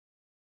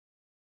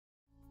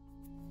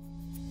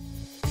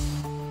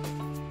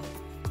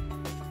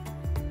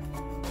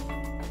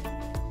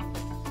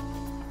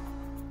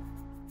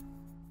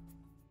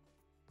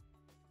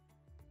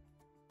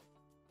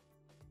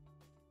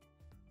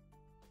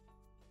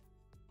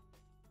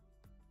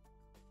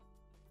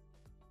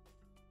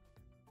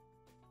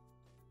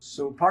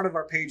So part of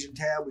our page and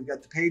tab, we've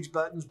got the page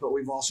buttons, but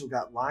we've also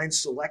got line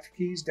select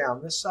keys down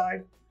this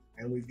side,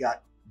 and we've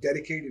got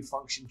dedicated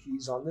function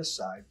keys on this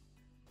side.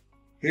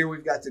 Here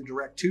we've got the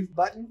direct to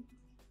button.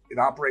 It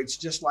operates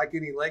just like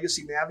any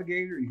legacy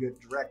navigator. You hit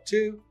direct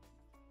to,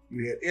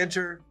 you hit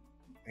enter,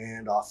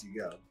 and off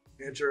you go.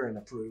 Enter and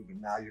approve,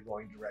 and now you're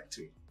going direct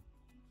to.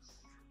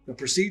 The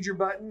procedure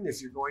button, if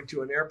you're going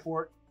to an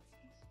airport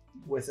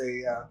with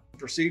a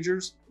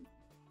procedures,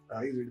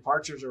 either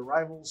departures or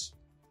arrivals,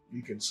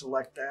 you can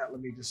select that.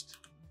 Let me just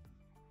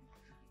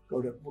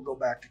we'll go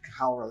back to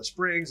Colorado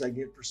Springs. I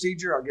get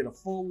procedure, I'll get a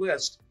full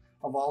list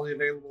of all the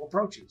available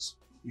approaches.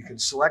 You can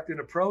select an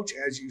approach.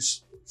 As you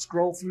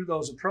scroll through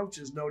those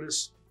approaches,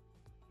 notice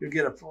you'll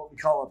get what we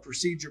call a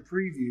procedure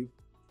preview.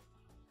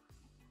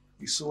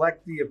 You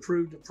select the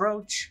approved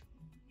approach.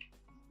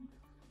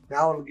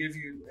 Now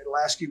it'll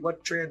ask you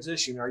what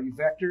transition. Are you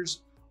vectors,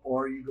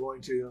 or are you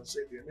going to,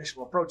 say, the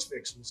initial approach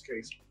fix in this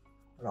case?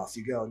 And off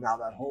you go. Now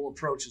that whole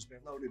approach has been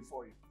loaded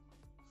for you.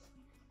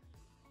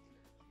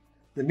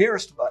 The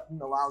NRST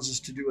button allows us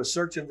to do a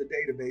search in the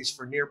database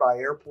for nearby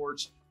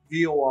airports,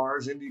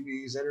 VORs,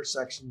 NDBs,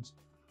 intersections.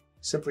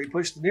 Simply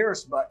push the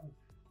NRST button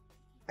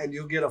and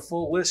you'll get a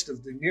full list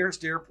of the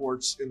nearest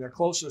airports in their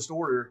closest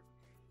order.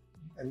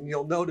 And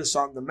you'll notice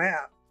on the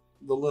map,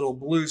 the little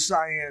blue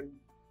cyan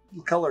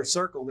color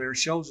circle there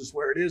shows us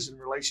where it is in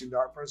relation to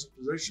our present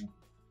position.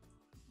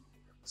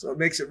 So it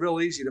makes it real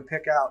easy to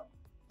pick out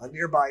a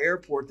nearby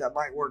airport that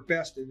might work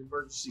best in an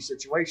emergency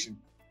situation.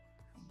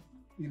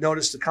 You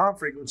notice the comm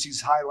frequency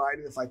is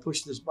highlighted. If I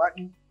push this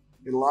button,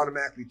 it'll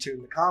automatically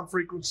tune the comm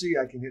frequency.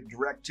 I can hit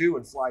direct to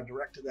and fly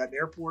direct to that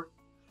airport.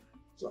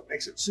 So it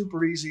makes it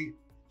super easy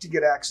to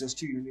get access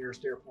to your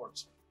nearest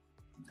airports.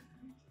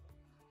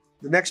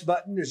 The next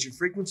button is your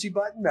frequency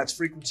button. That's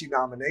frequency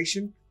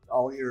nomination.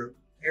 All your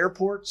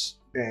airports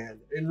and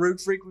en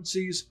route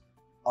frequencies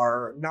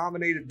are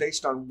nominated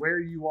based on where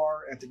you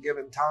are at the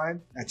given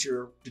time. At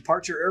your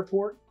departure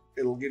airport,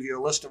 it'll give you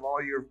a list of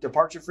all your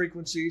departure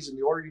frequencies in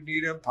the order you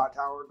need them, pot,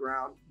 tower,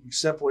 ground. You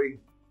simply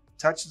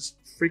touch the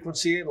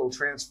frequency and it'll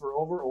transfer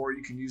over, or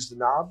you can use the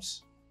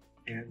knobs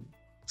and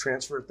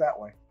transfer it that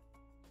way.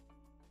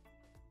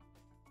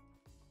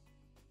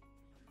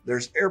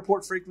 There's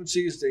airport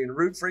frequencies, the en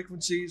route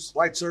frequencies,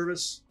 flight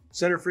service,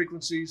 center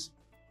frequencies.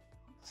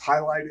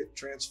 Highlight it,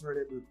 transfer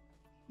it into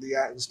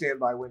the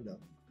standby window.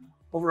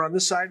 Over on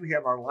this side, we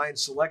have our line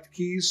select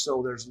keys.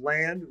 So there's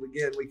land.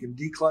 Again, we can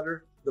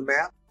declutter the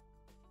map.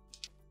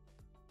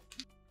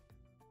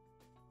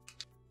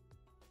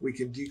 We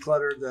can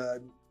declutter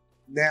the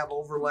nav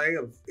overlay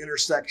of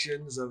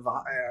intersections, of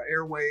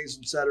airways,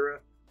 etc.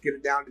 Get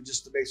it down to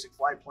just the basic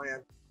flight plan.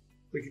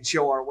 We can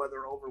show our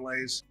weather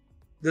overlays.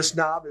 This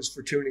knob is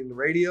for tuning the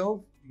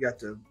radio. You got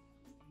the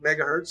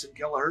megahertz and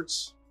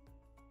kilohertz.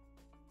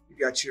 You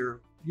got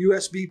your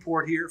USB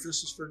port here if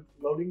this is for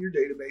loading your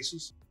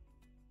databases.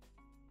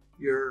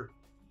 Your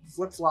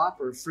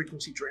flip-flop or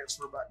frequency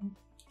transfer button.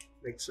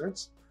 Makes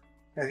sense.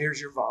 And here's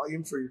your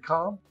volume for your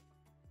comm.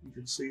 You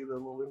can see the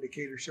little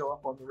indicator show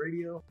up on the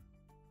radio.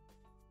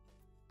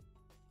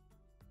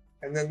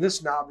 And then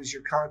this knob is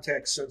your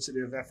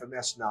context-sensitive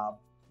FMS knob.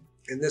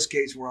 In this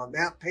case, we're on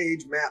map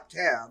page, map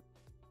tab.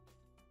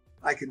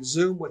 I can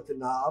zoom with the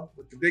knob,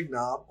 with the big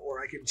knob,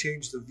 or I can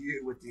change the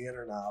view with the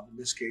inner knob. In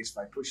this case, if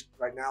I push,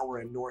 right now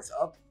we're in north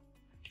up.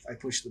 If I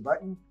push the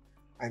button,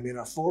 I'm in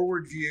a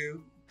forward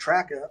view,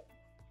 track up.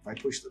 If I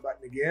push the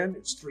button again,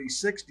 it's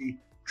 360,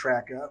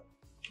 track up.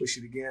 Push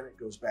it again, it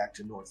goes back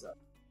to north up.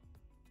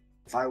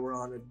 If I were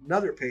on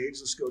another page,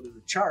 let's go to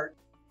the chart.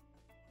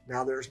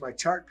 Now there's my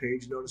chart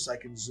page. Notice I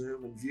can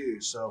zoom and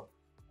view. So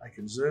I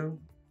can zoom,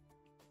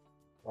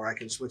 or I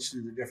can switch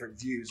through the different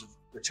views of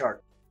the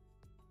chart.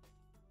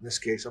 In this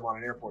case, I'm on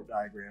an airport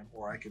diagram,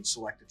 or I can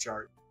select a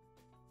chart.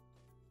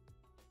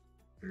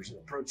 There's an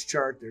approach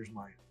chart. There's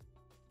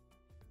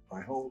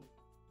my hold.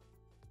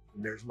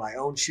 And there's my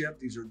own ship.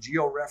 These are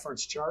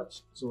geo-reference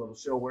charts, so it'll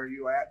show where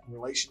you're at in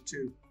relation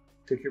to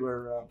a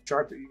particular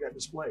chart that you got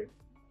displayed.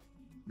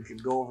 We can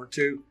go over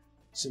to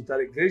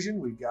synthetic vision.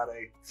 We've got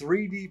a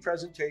 3D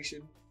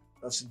presentation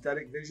of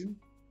synthetic vision.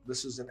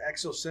 This is an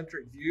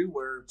exocentric view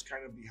where it's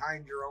kind of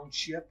behind your own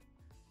ship.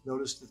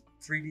 Notice the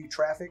 3D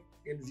traffic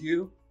in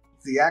view.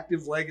 The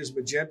active leg is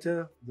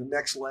magenta. The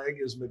next leg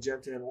is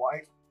magenta and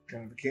white,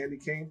 kind of a candy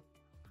cane.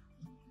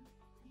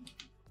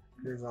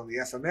 Here's on the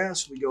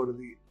FMS. We go to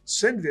the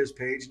SynVis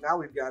page. Now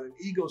we've got an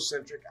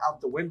egocentric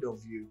out the window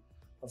view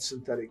of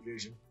synthetic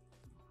vision.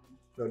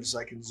 Notice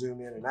I can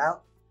zoom in and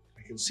out.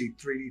 I can see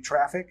 3D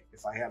traffic.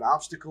 If I had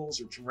obstacles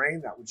or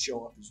terrain, that would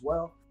show up as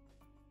well.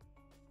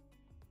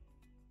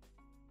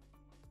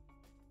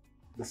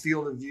 The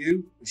field of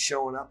view is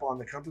showing up on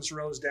the compass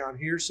rose down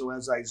here. So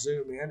as I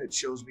zoom in, it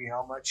shows me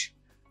how much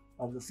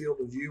of the field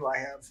of view I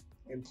have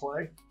in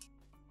play.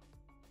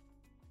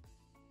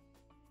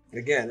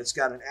 Again, it's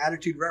got an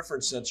attitude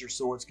reference sensor,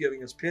 so it's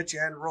giving us pitch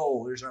and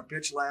roll. There's our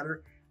pitch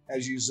ladder.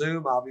 As you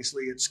zoom,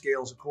 obviously it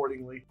scales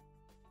accordingly.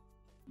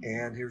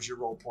 And here's your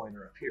roll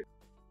pointer up here.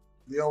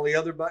 The only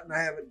other button I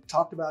haven't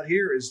talked about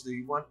here is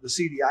the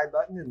CDI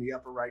button in the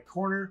upper right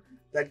corner.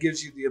 That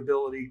gives you the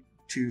ability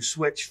to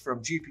switch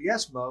from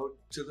GPS mode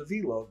to the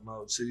VLOAD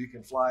mode, so you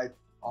can fly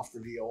off the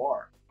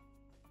VOR.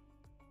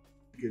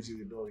 It gives you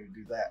the ability to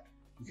do that.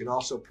 You can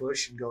also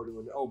push and go to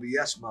an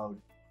OBS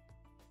mode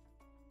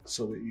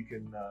so that you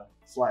can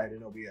fly it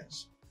in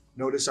OBS.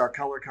 Notice our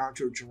color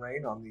contour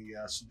terrain on the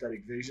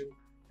synthetic vision,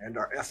 and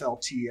our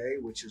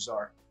FLTA, which is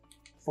our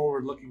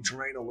forward-looking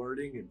terrain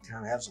alerting. It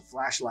kind of has a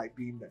flashlight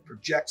beam that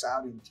projects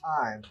out in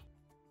time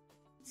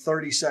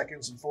 30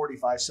 seconds and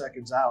 45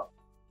 seconds out,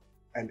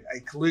 and a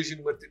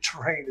collision with the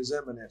terrain is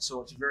imminent.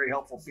 So it's a very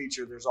helpful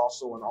feature. There's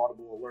also an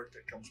audible alert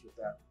that comes with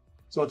that.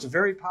 So it's a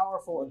very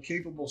powerful and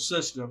capable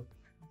system.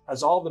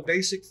 Has all the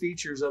basic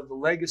features of the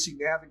legacy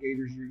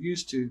navigators you're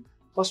used to.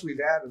 Plus, we've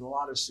added a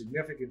lot of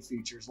significant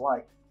features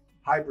like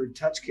hybrid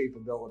touch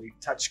capability,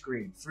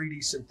 touchscreen,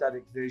 3D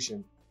synthetic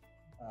vision,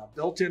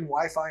 built-in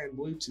Wi-Fi and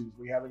Bluetooth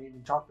we haven't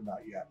even talked about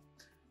yet,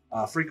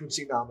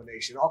 frequency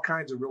nomination, all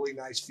kinds of really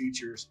nice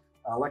features,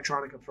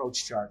 electronic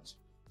approach charts.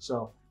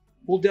 So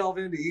we'll delve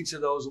into each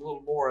of those a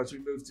little more as we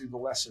move through the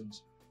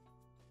lessons.